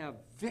can have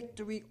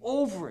victory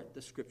over it,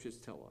 the scriptures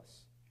tell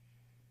us.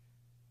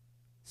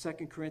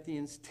 2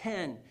 Corinthians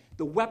 10,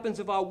 the weapons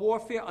of our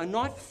warfare are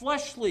not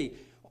fleshly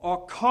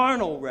or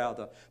carnal,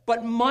 rather,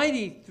 but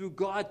mighty through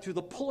God, through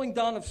the pulling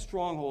down of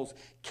strongholds,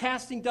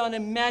 casting down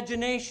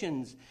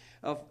imaginations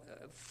of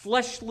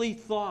fleshly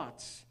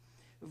thoughts,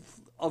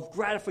 of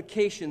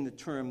gratification, the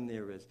term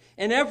there is,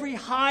 and every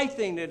high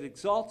thing that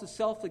exalts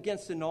itself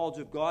against the knowledge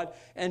of God,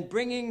 and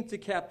bringing into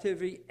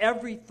captivity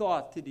every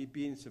thought to the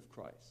obedience of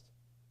Christ.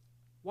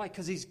 Why?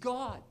 Because he's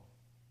God.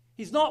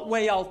 He's not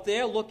way out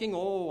there looking,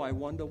 I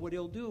wonder what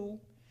he'll do.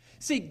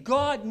 See,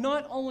 God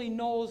not only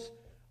knows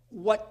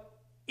what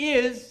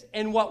is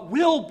and what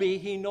will be,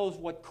 he knows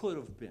what could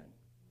have been.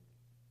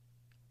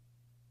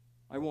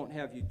 I won't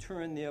have you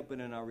turn there, but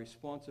in our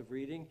responsive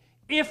reading,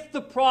 if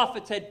the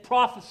prophets had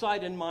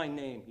prophesied in my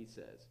name, he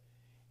says.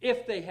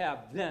 If they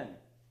have, then.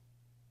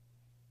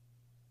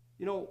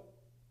 You know,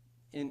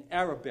 in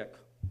Arabic,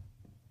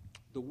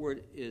 the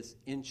word is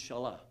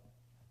inshallah.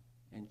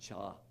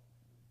 Inshallah.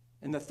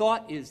 And the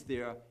thought is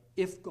there,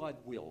 if God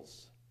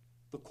wills.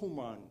 The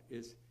Qumran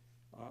is,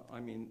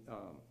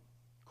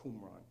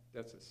 Qumran,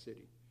 that's a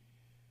city.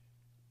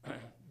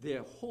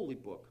 Their holy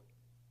book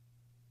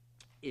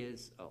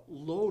is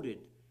loaded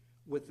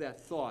with that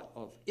thought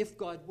of if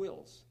God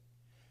wills.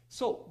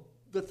 So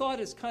the thought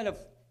is kind of,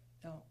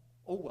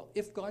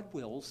 if God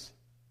wills,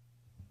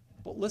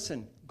 but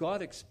listen,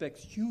 God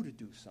expects you to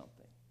do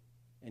something,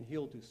 and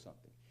he'll do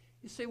something.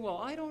 You say, well,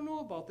 I don't know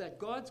about that.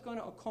 God's going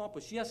to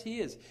accomplish. Yes,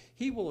 he is.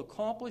 He will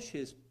accomplish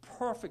his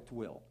perfect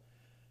will,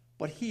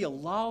 but he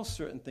allows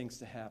certain things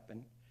to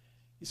happen.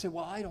 You say,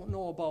 well, I don't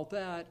know about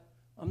that.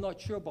 I'm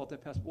not sure about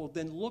that, Pastor. Well,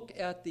 then look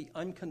at the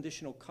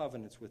unconditional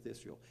covenants with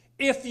Israel.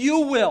 If you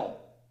will,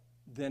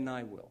 then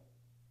I will.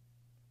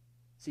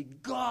 See,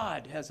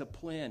 God has a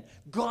plan.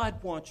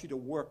 God wants you to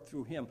work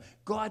through him.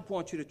 God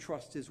wants you to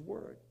trust his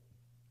word.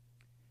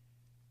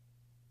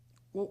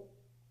 Well,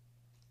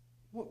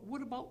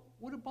 what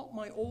about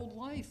my old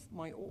life,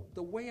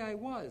 the way I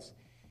was?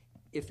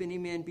 If any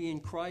man be in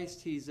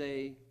Christ, he's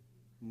a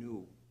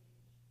new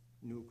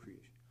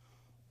creation.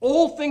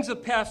 Old things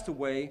have passed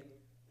away.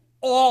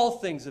 All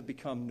things have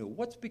become new.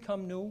 What's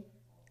become new?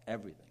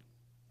 Everything.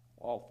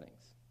 All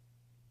things.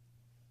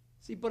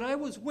 See, but I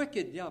was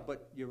wicked. Yeah,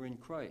 but you're in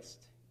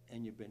Christ,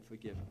 and you've been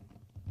forgiven.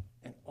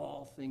 And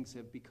all things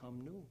have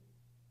become new.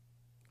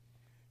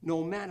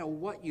 No matter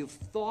what you've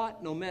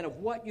thought, no matter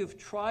what you've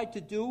tried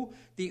to do,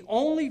 the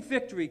only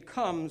victory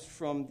comes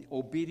from the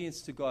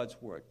obedience to God's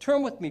word.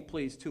 Turn with me,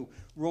 please, to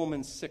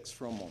Romans 6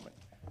 for a moment.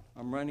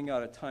 I'm running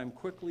out of time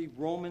quickly.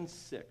 Romans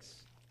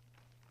 6.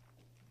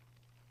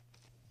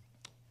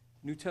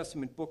 New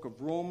Testament book of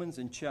Romans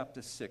in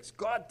chapter 6.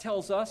 God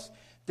tells us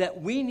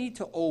that we need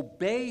to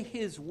obey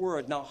his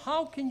word. Now,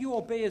 how can you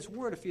obey his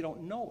word if you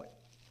don't know it?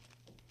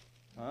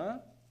 Huh?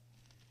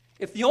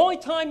 If the only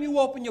time you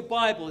open your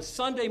Bible is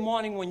Sunday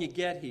morning when you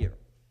get here,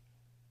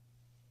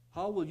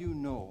 how will you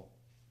know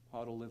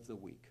how to live the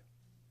week?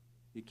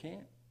 You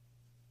can't.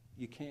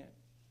 You can't.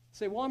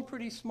 Say, well, I'm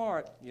pretty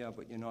smart. Yeah,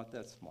 but you're not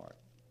that smart.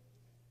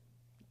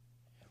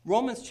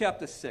 Romans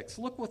chapter 6.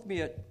 Look with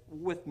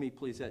me,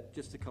 please, at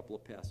just a couple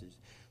of passages.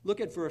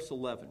 Look at verse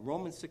 11.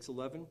 Romans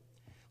 6:11.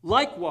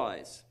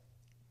 Likewise,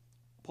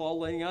 Paul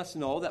letting us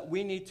know that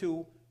we need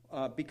to,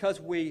 because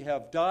we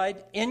have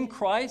died in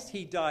Christ,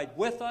 he died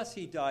with us,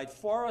 he died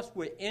for us,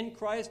 we're in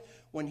Christ.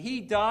 When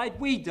he died,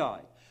 we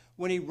died.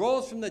 When he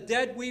rose from the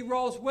dead, we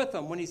rose with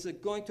him. When he's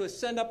going to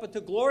ascend up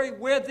into glory,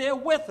 we're there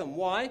with him.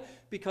 Why?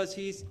 Because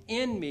he's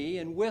in me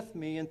and with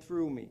me and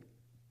through me.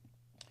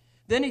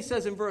 Then he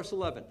says in verse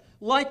 11,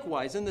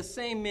 likewise, in the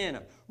same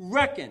manner,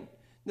 reckon.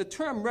 The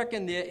term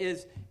reckon there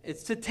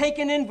it's to take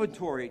an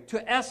inventory,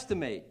 to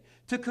estimate,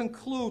 to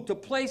conclude, to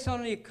place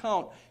on the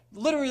account,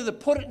 literally to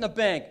put it in the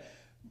bank.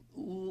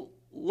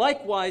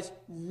 Likewise,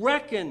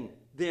 reckon,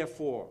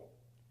 therefore.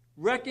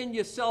 Reckon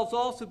yourselves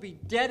also be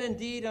dead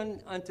indeed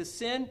unto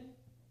sin,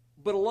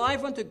 but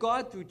alive unto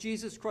God through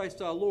Jesus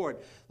Christ our Lord.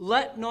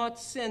 Let not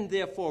sin,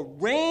 therefore,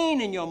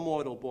 reign in your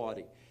mortal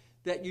body,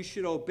 that you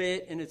should obey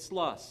it in its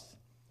lust.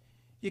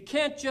 You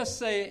can't just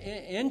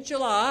say,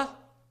 inshallah,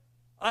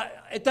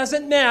 it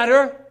doesn't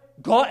matter.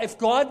 God, if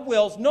God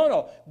wills.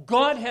 No.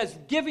 God has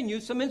given you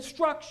some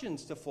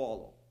instructions to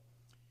follow.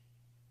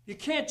 You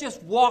can't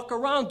just walk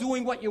around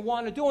doing what you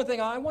want to do and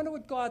think, I wonder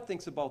what God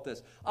thinks about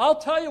this. I'll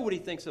tell you what he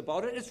thinks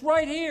about it. It's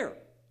right here.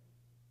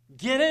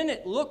 Get in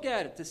it. Look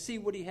at it to see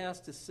what he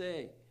has to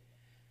say.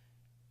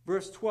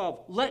 Verse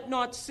 12, let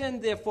not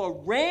sin,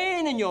 therefore,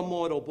 reign in your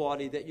mortal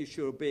body, that you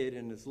should obey it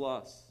in its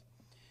lusts.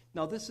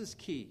 Now, this is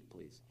key,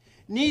 please.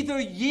 Neither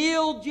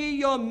yield ye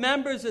your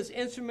members as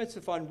instruments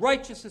of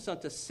unrighteousness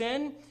unto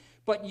sin,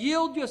 but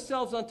yield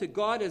yourselves unto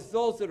God as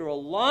those that are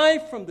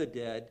alive from the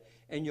dead,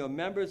 and your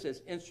members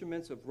as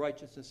instruments of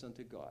righteousness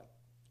unto God.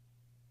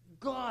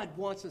 God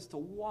wants us to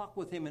walk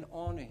with him and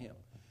honor him,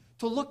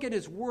 to look at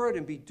his word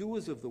and be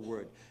doers of the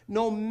word.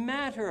 No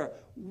matter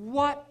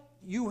what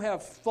you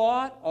have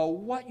thought or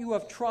what you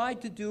have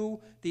tried to do,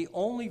 the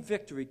only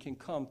victory can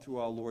come through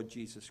our Lord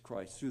Jesus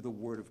Christ, through the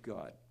word of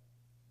God.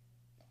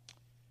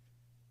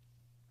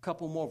 A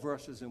couple more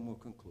verses and we'll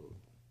conclude.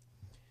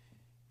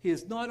 He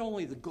is not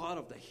only the God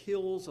of the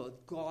hills, or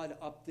God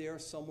up there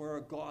somewhere,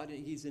 a God,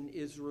 he's in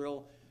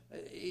Israel.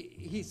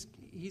 He's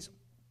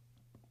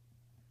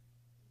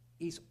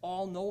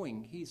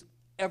all-knowing. He's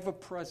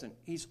ever-present.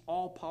 He's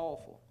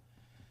all-powerful.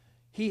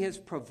 He has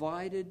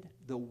provided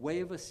the way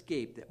of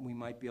escape that we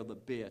might be able to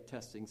bear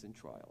testings and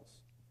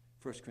trials.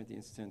 1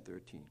 Corinthians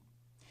 10:13.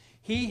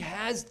 He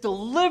has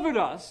delivered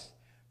us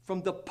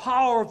from the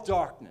power of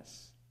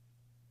darkness.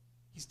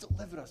 He's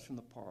delivered us from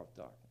the power of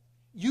darkness.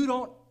 You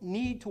don't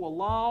need to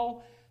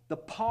allow the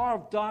power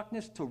of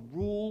darkness to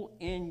rule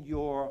in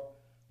your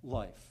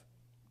life.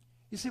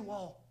 You say,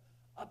 well,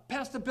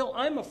 Pastor Bill,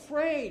 I'm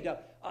afraid.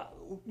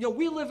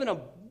 We live in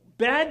a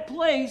bad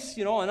place,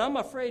 and I'm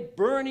afraid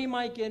Bernie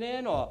might get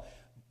in, or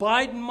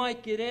Biden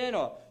might get in,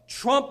 or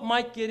Trump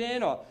might get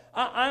in, or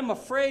I'm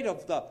afraid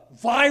of the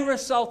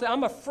virus out there.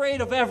 I'm afraid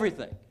of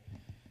everything.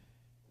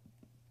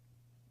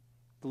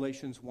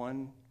 Galatians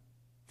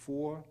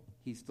 1:4,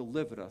 He's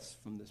delivered us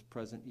from this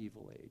present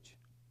evil age.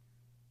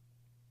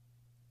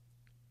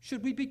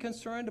 Should we be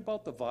concerned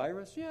about the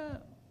virus? Yeah,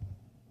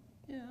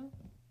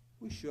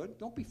 we should.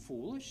 Don't be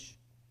foolish.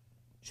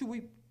 Should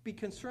we be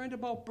concerned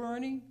about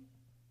Bernie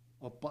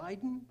or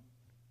Biden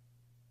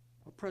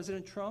or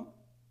President Trump?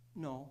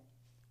 No.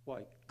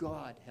 Why?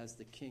 God has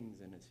the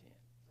kings in his hand.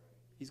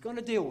 He's going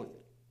to deal with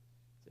it.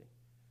 See?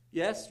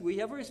 Yes, we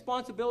have a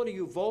responsibility.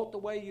 You vote the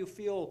way you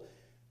feel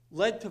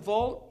led to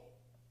vote.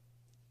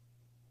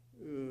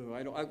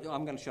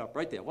 I'm going to shut up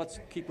right there. Let's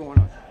keep going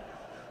on.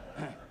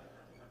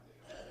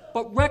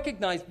 But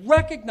recognize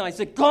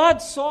that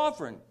God's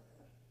sovereign.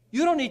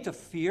 You don't need to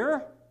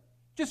fear.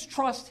 Just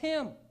trust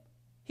him.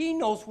 He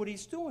knows what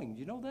he's doing. Do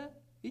you know that?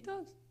 He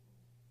does.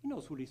 He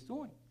knows what he's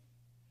doing.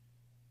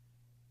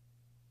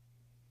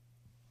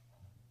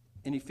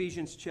 In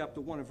Ephesians chapter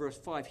 1 and verse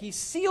 5, he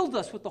sealed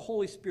us with the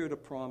Holy Spirit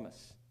of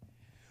promise.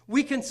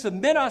 We can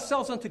submit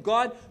ourselves unto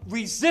God,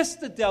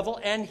 resist the devil,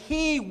 and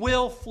he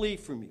will flee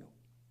from you.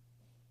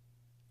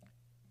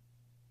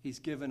 He's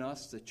given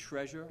us the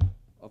treasure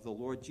of the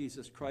Lord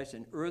Jesus Christ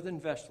in earthen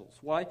vessels.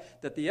 Why?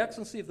 That the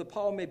excellency of the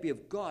power may be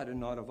of God and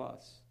not of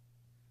us.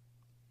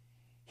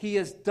 He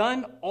has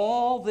done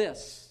all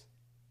this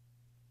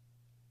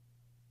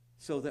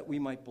so that we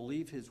might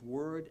believe his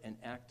word and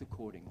act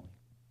accordingly.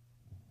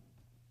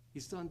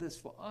 He's done this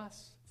for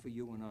us, for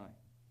you and I.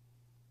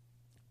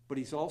 But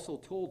he's also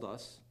told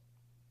us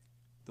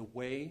the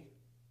way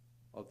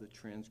of the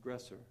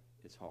transgressor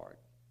is hard.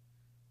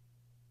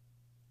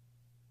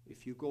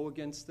 If you go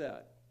against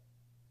that,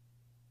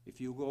 if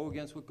you go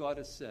against what God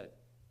has said,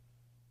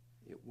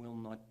 it will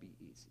not be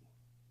easy.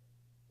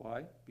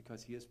 Why?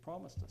 Because he has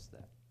promised us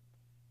that.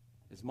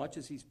 As much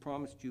as he's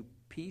promised you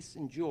peace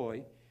and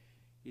joy,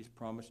 he's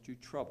promised you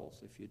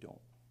troubles if you don't.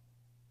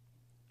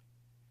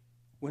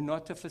 We're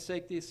not to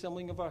forsake the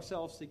assembling of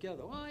ourselves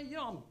together. Well,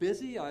 I'm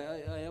busy. I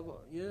have a,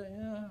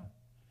 yeah.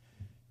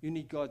 You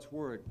need God's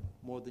word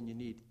more than you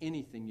need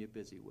anything you're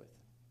busy with.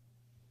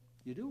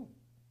 You do.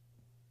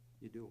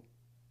 You do.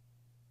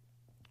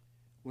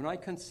 When I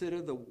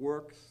consider the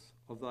works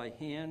of thy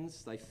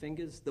hands, thy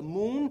fingers, the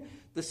moon,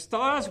 the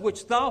stars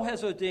which thou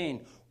hast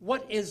ordained,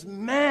 what is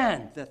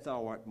man that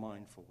thou art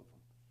mindful of him?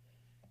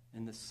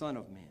 And the Son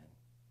of Man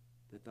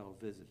that thou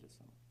visitest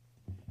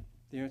him?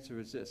 The answer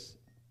is this.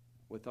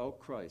 Without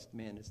Christ,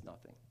 man is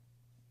nothing.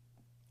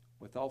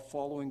 Without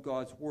following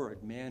God's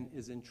word, man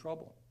is in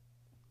trouble.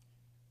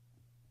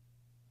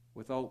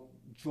 Without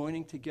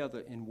joining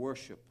together in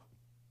worship,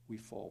 we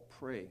fall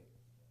prey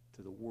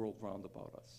to the world round about us.